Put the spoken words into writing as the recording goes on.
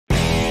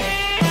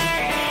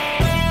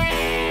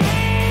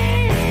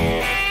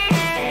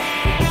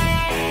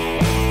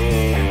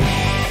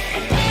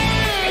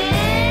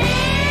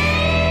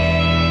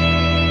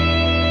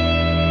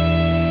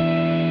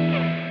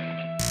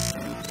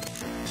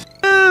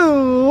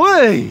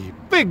Woo-wee!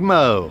 Big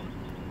Mo!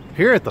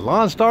 Here at the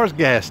Lawn Stars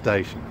gas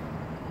station.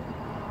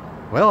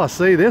 Well, I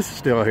see this is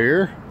still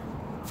here.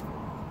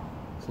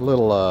 It's a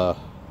little,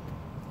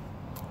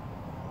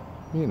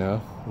 you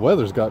know,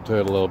 weather's got to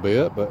it a little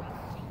bit, but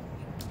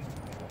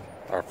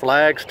our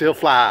flag still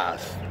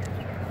flies.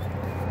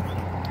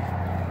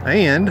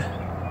 And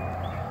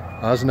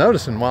I was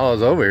noticing while I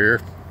was over here,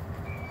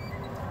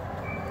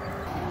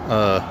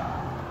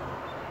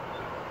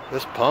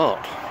 this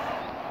pump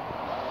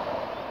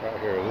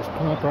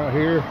right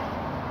here,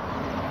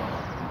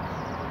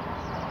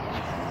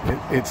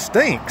 it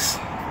stinks.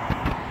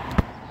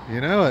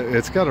 You know,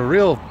 it's got a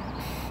real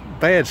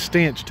bad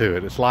stench to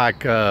it. It's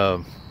like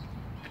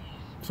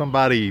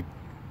somebody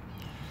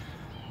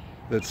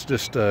that's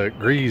just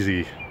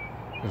greasy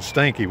and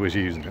stinky was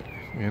using it.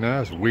 You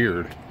know, it's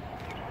weird.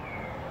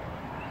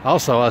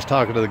 Also, I was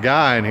talking to the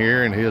guy in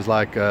here, and he was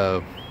like,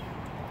 I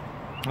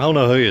don't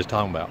know who he was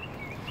talking about,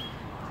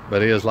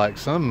 but he was like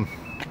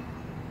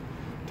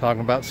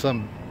talking about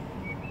some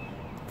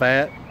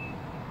fat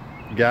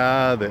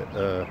guy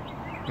that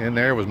in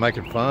there was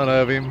making fun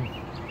of him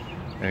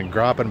and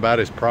griping about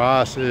his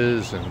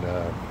prices, and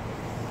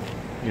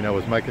you know,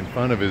 was making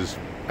fun of his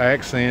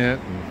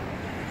accent and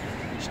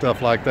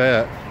stuff like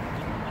that.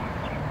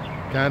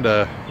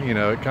 You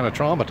know, it kind of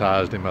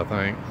traumatized him, I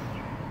think.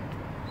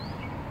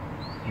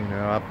 You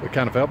know, I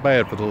kind of felt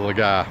bad for the little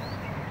guy.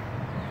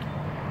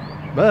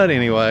 But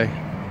anyway,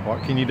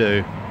 what can you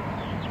do?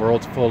 The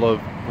world's full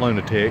of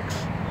lunatics.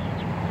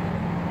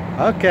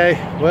 Okay,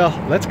 well,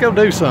 let's go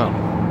do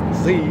something.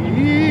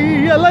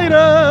 See ya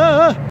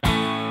later!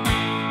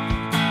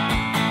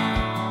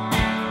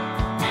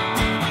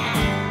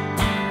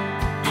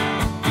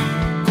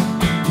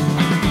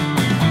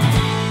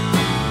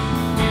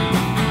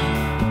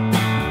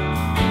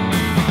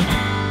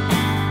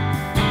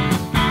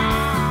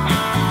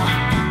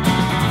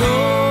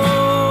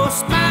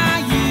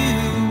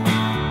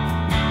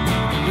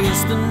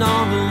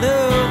 On the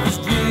lover's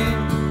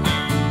dream,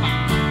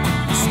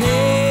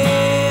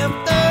 snap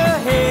the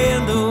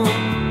handle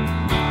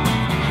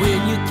when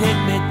you kick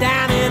me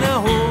down in a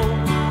hole.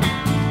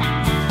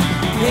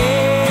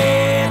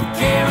 Head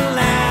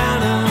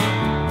Carolina,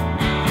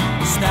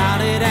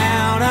 started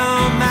out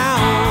on my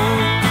own.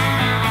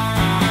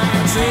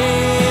 I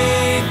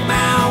drank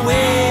my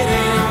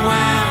wedding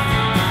wine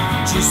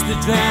just to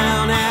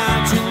drown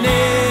out your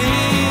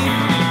name.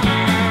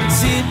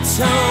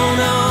 Tiptoed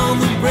on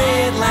the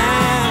bread line,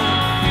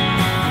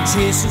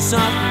 chasing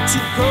something to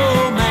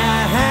cool my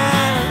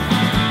hand.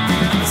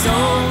 I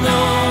don't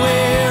know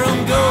where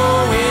I'm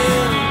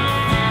going,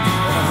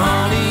 but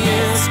honey,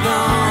 it's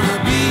gonna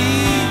be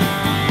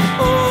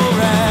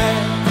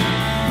alright.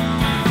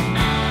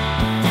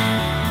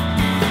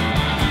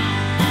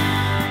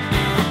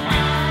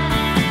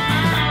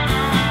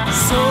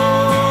 So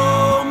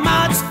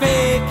much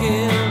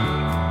faking,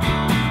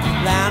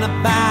 blinded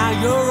by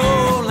your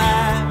own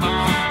life.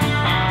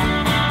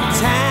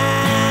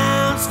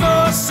 Time's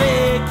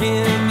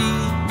forsaken me,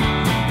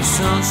 the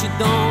sun she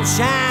don't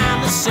shine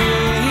the same.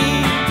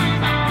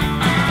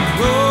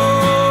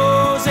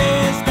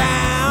 Roses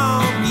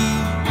down me,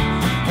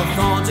 the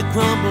thorns that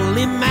crumble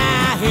in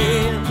my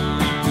head.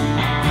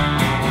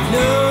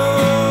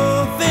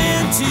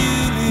 Nothing to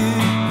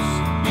lose,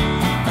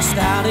 I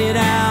started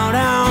out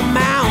on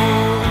my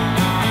own.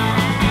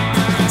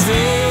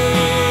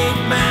 Drink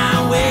my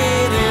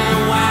wedding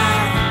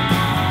wine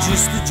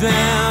just to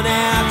drown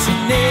out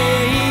your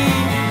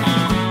name.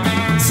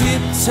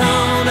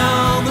 Tiptoed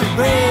on the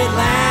bread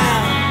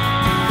line,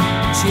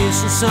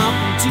 chasing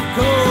something to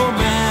cool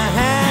my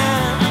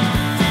hand.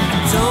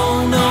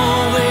 Don't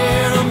know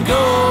where I'm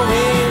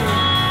going,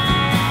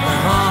 but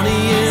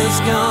honey, it's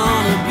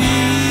gonna be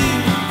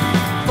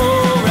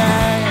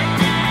alright.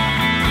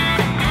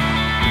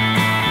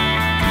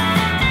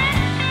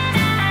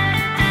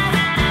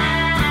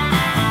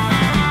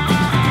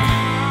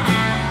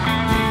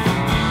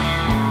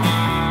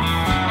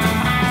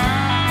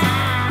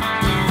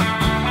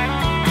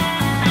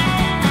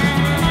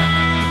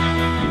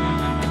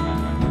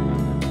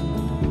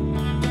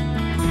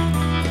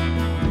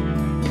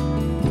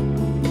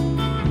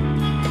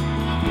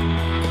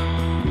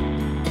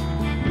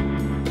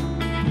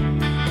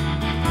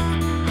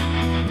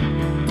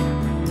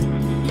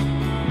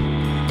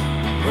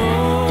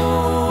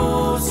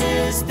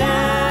 Roses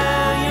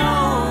die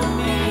on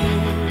me,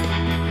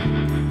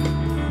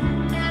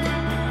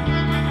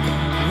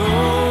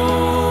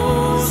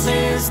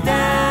 roses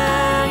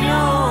die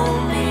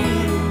on me.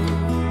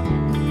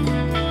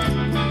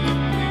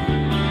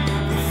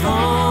 The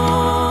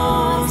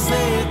thorns,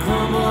 they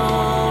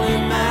crumble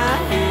in my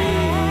hand.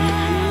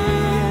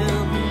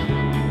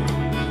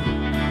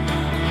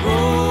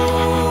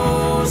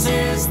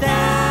 Roses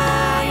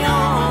die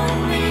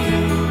on me,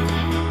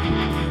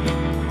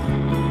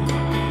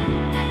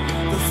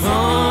 the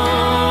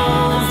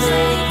thorns,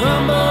 they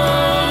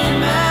crumble in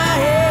my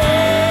hand.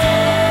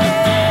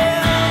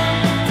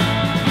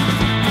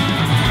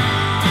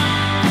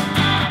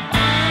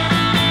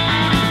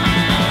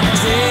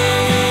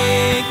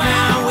 Take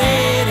my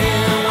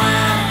wedding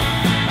wine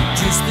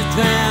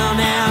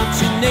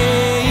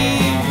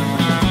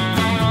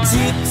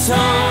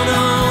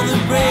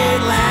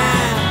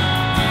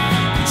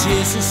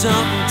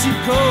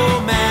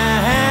coal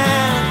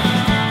mine.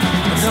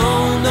 I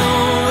don't know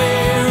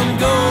where I'm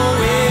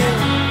going,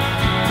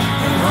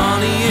 but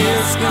honey,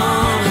 it's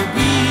gonna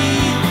be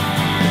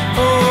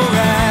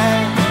alright.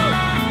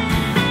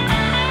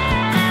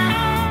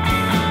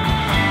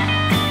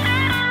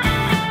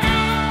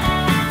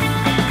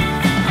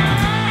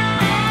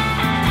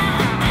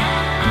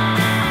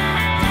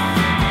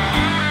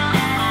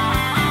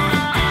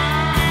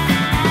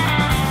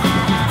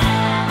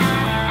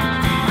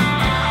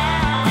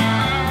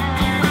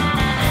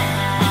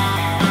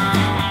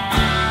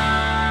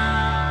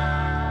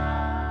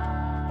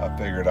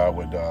 Figured I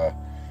would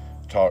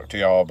talk to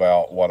y'all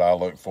about what I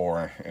look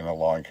for in a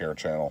lawn care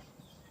channel.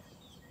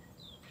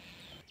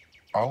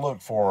 I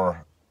look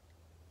for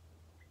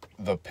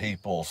the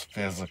people's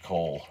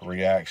physical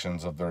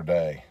reactions of their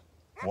day.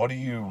 What do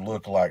you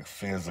look like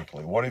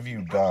physically? What have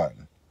you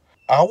done?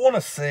 I want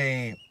to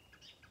see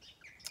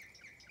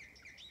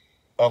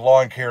a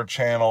lawn care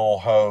channel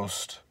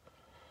host.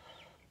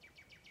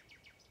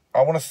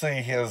 I want to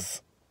see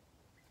his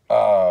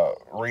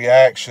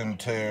reaction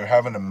to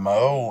having to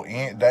mow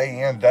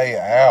day in, day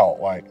out.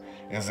 Like,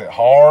 is it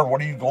hard? What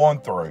are you going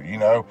through? You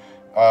know,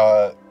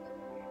 I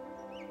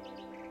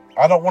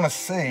don't want to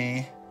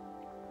see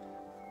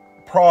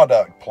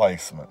product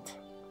placement.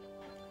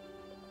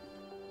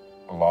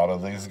 A lot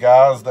of these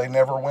guys, they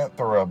never went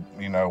through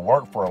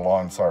work for a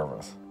lawn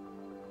service.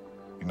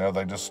 You know,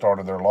 they just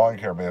started their lawn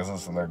care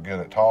business and they're good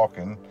at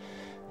talking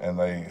and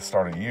they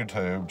start a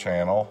YouTube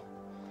channel.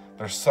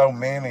 There's so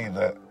many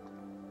that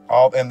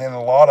and then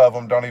a lot of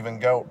them don't even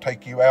go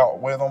take you out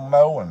with them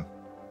mowing.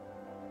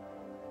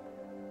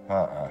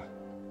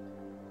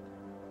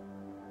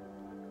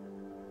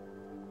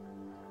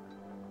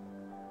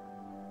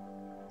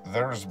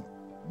 There's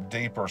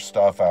deeper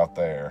stuff out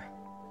there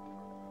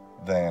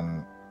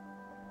than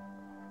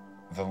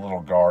the little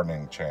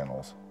gardening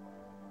channels.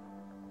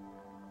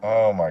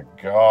 Oh my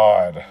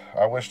God.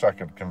 I wished I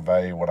could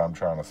convey what I'm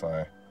trying to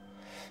say.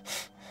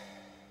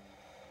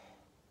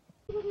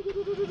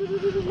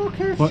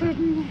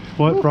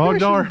 What frog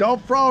dar?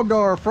 Dog frog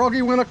dar.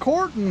 Froggy went a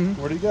courting.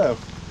 Where'd he go?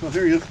 Oh,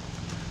 here he is.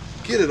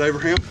 Get it,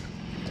 Abraham.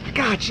 I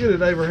got you.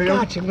 Get it, Abraham.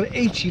 Got you. I'm gonna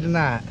eat you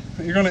tonight.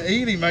 You're gonna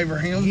eat him,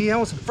 Abraham. Yeah, I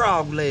want some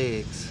frog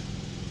legs.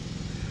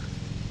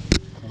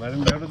 Let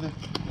him go to the...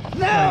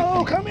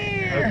 No, come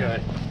here.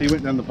 Okay. He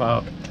went down the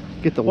pipe.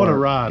 Get the What work. a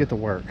ride. Get the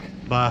work.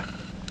 Bye.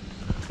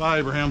 Bye,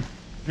 Abraham.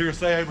 Here,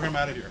 say Abraham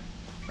out of here.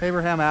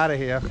 Abraham out of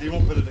here. He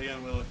won't put it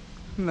in, will he?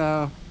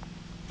 No.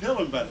 Tell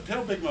him about it.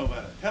 Tell Big Mo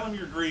about it. Tell him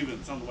your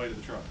grievance on the way to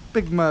the truck.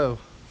 Big Mo.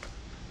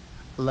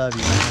 Love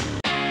you, man.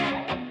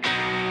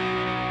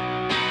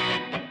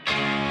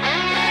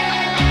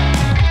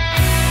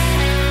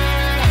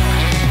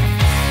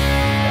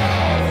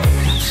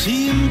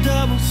 See him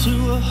double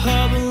through a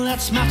hubble,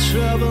 that's my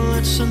trouble,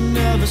 it's a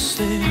never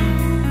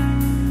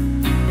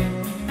stand.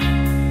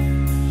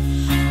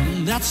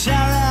 That's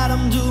alright,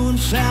 I'm doing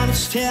fine, it's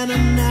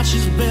standing out,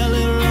 she's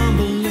barely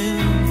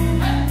rumbling.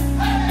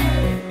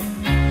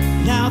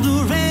 Now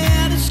the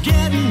red is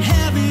getting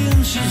heavy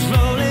and she's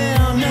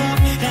rolling up,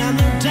 and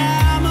the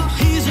dimer,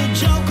 he's a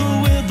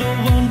joker with the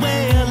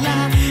one-way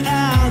line.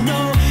 I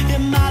know it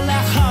might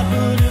like hard,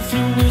 but if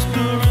you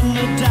whisper in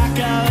the dark,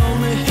 I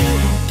only hear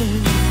one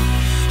thing.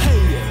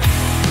 Hey,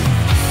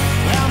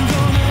 I'm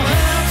gonna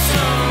hurt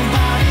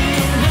somebody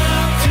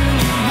enough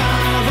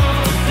tomorrow.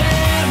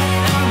 Damn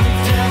it, I'm the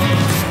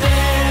devil's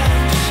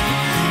dance.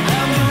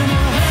 I'm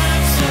gonna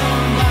hurt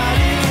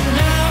somebody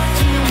enough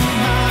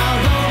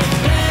tomorrow.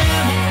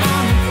 Damn it,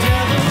 I'm the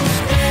devil's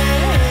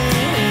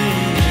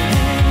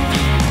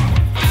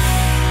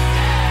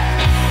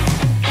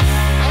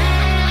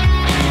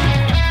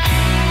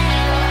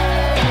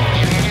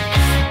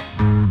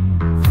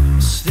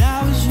Star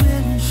was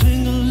written,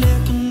 finger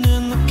licking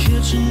in the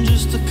kitchen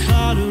just to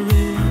cut her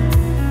in.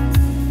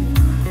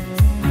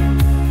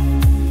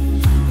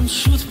 And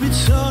truth be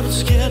told,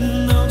 it's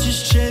getting old,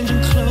 she's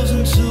changing clothes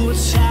into a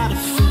tighter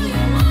fit.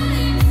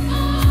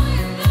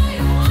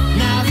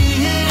 Now the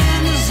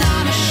hand is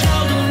on her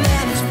shoulder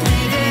and it's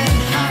breathing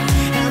hot,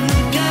 and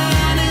the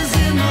gun is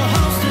in the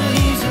holster,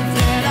 he's a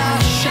that I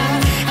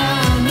shot. I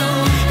know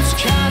it's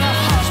kinda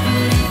harsh,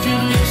 but if you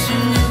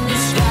listen in the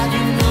sky,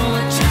 you know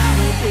what time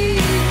it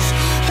is.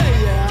 Hey,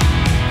 yeah.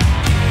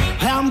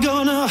 I'm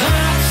gonna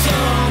hurt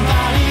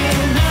somebody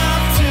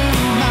enough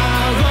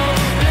tomorrow.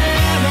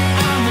 Damn it,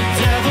 I'm the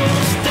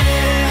devil's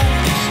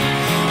dance.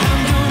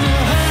 I'm gonna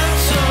hurt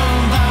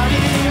somebody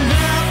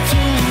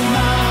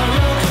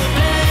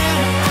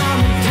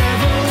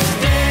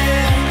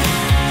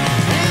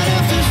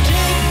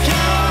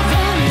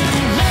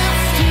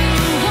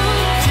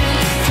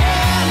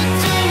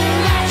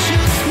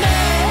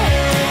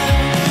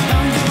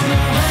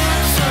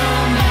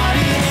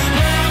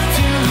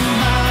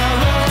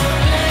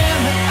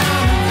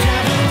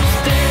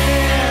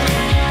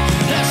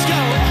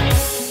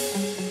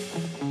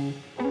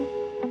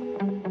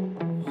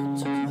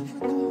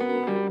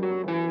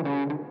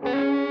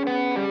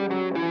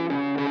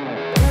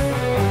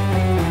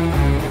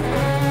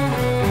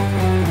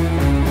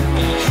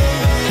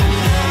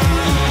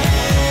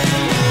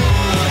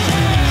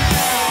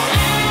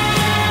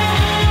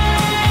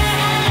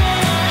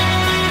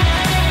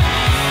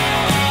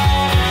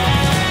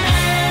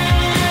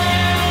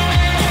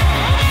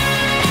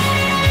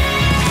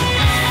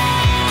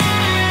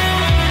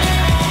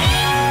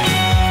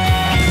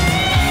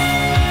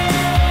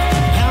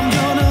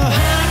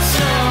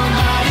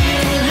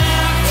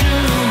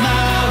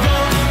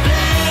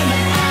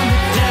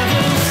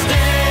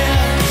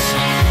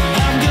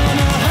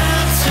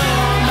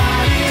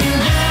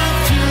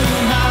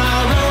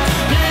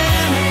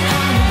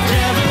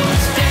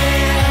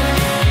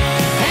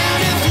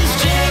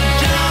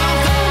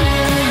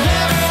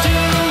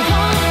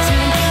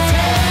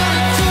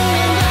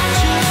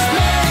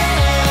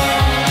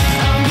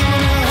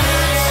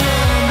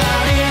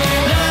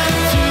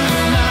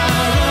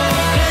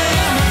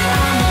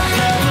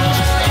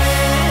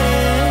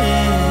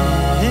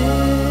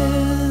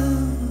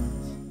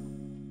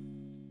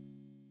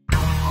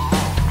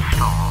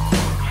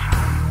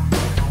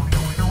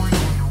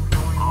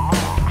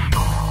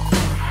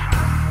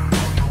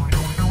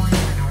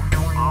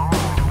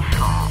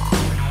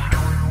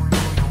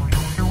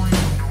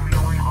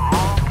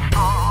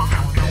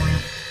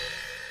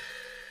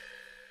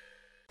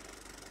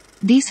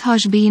This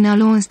has been a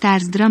Lone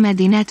Stars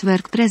Dramedy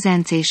Network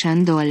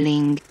presentation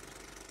Dolling.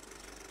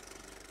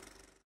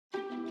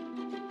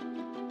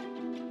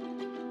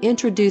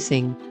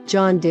 Introducing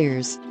John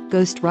Deere's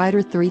Ghost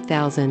Rider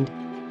 3000.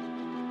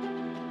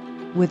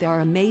 With our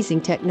amazing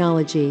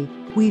technology,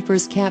 we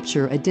first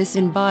capture a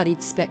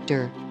disembodied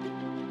specter.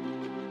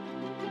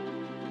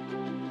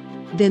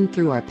 Then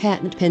through our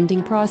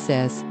patent-pending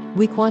process,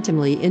 we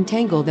quantumly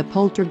entangle the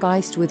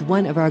poltergeist with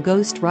one of our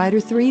Ghost Rider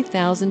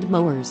 3000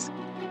 mowers.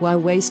 Why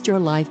waste your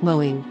life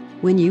mowing,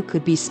 when you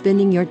could be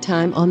spending your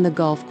time on the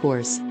golf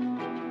course?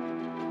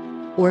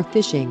 Or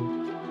fishing?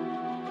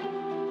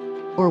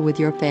 Or with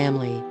your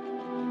family?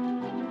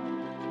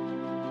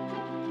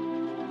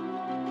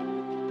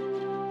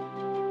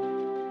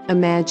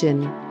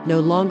 Imagine no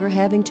longer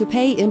having to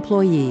pay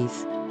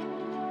employees.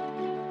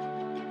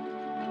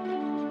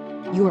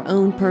 Your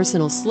own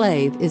personal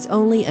slave is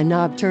only a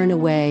knob turn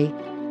away.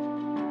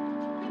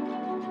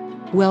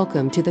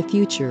 Welcome to the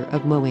future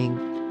of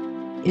mowing.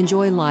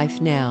 Enjoy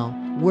life now,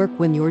 work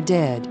when you're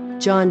dead.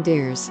 John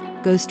Deere's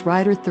Ghost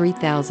Rider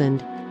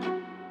 3000.